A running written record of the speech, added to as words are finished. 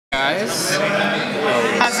guys.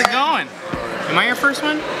 How's it going? Am I your first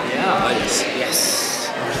one? Yeah. Yes.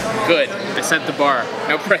 Good. I set the bar.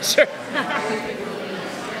 No pressure. So,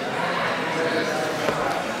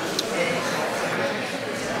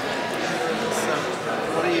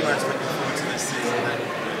 what are you most looking forward to this season then?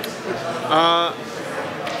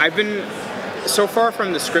 I've been, so far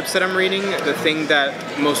from the scripts that I'm reading, the thing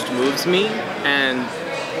that most moves me and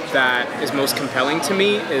that is most compelling to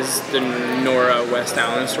me is the Nora West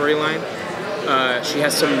Allen storyline. She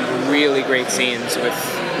has some really great scenes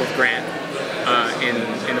with Grant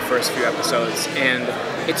in the first few episodes, and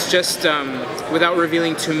it's just, without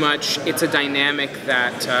revealing too much, it's a dynamic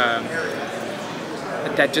that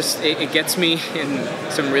that just, it gets me in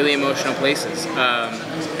some really emotional places.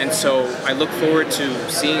 And so I look forward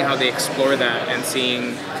to seeing how they explore that and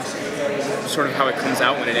seeing sort of how it comes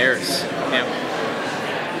out when it airs. Yeah.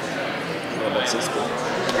 What about Cisco?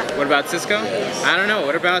 What about Cisco? I don't know.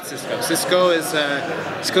 What about Cisco?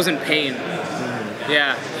 Cisco's in pain.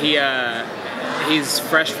 Yeah, he's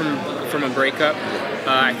fresh from a breakup.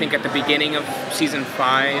 I think at the beginning of season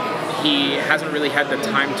 5, he hasn't really had the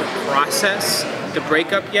time to process the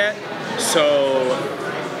breakup yet, so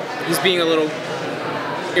he's being a little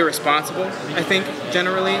irresponsible, I think,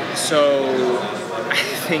 generally. So I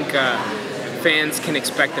think fans can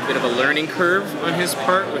expect a bit of a learning curve on his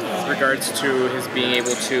part with regards to his being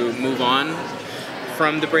able to move on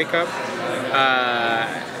from the breakup.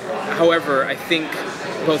 However, I think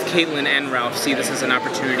both Caitlin and Ralph see this as an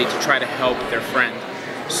opportunity to try to help their friend.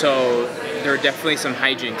 So there are definitely some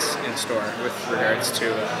hijinks in store with regards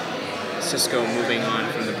to Cisco moving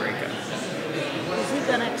on from the breakup. Is he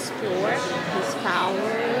gonna explore his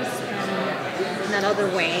powers in another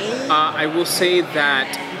way? I will say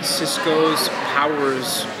that Cisco's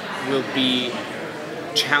powers will be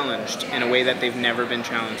challenged in a way that they've never been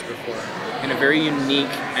challenged before, in a very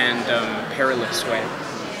unique and perilous way.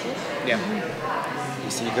 Yeah.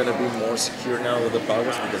 Is he gonna be more secure now with the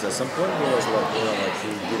powers? Because at some point he was like,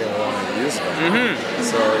 he didn't want to use them. Mm-hmm.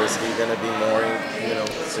 So is he gonna be more,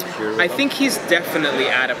 secure with I them? think he's definitely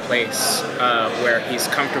at a place where he's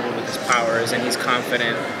comfortable with his powers and he's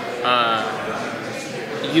confident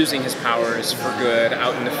using his powers for good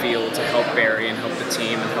out in the field to help Barry and help the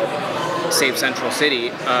team and help save Central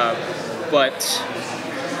City. But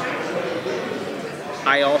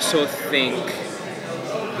I also think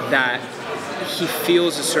that he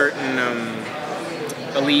feels a certain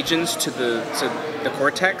allegiance to the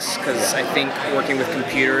Cortex, because I think working with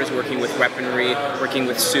computers, working with weaponry, working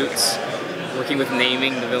with suits, working with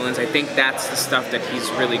naming the villains, I think that's the stuff that he's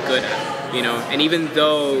really good at, And even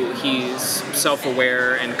though he's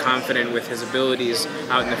self-aware and confident with his abilities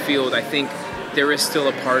out in the field, I think there is still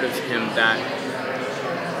a part of him that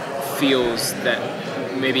feels that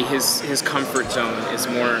maybe his comfort zone is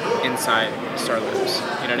more inside Star Labs.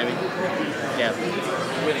 You know what I mean? Yeah.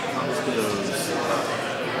 When it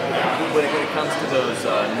comes to those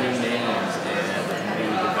new names and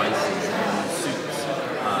new devices and new suits,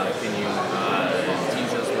 can you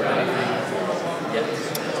tease us with anything yet?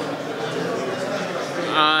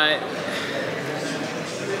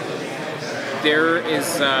 There is.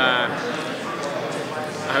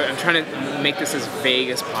 I'm trying to make this as vague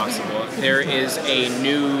as possible. There is a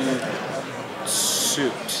new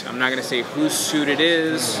suit. I'm not going to say whose suit it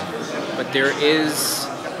is, but there is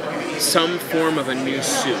some form of a new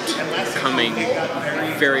suit coming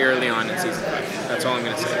very early on in season 5. That's all I'm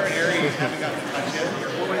going to say.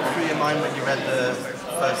 What went through your mind when you read the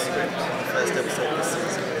first script, the first episode this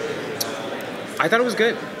season? I thought it was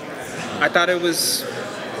good. I thought it was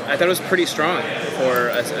pretty strong for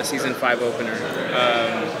a season 5 opener.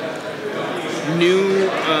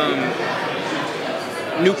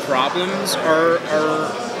 New problems are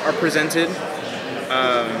presented.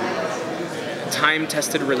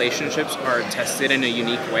 Time-tested relationships are tested in a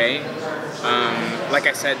unique way. Like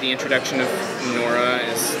I said, the introduction of Nora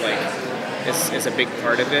is a big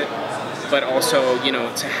part of it. But also,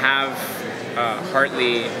 to have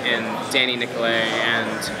Hartley and Danny Nicolay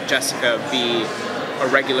and Jessica be a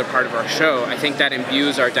regular part of our show, I think that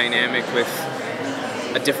imbues our dynamic with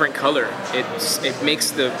a different color. It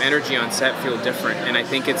makes the energy on set feel different, and I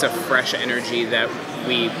think it's a fresh energy that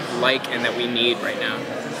we like and that we need right now.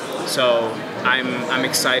 So I'm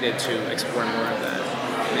excited to explore more of that.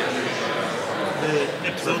 The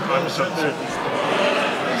episode 1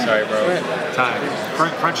 Sorry, bro. Time.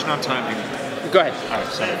 Crunching on timing. Go ahead.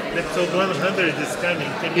 Alright, sorry. Episode 100 is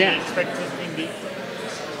coming. Can you expect something big?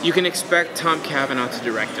 You can expect Tom Cavanaugh to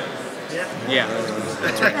direct it. Yeah.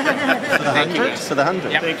 That's right. For the 100? Thank you guys. For the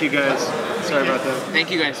 100? Yep. Thank you guys. Sorry about that. Thank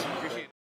you guys.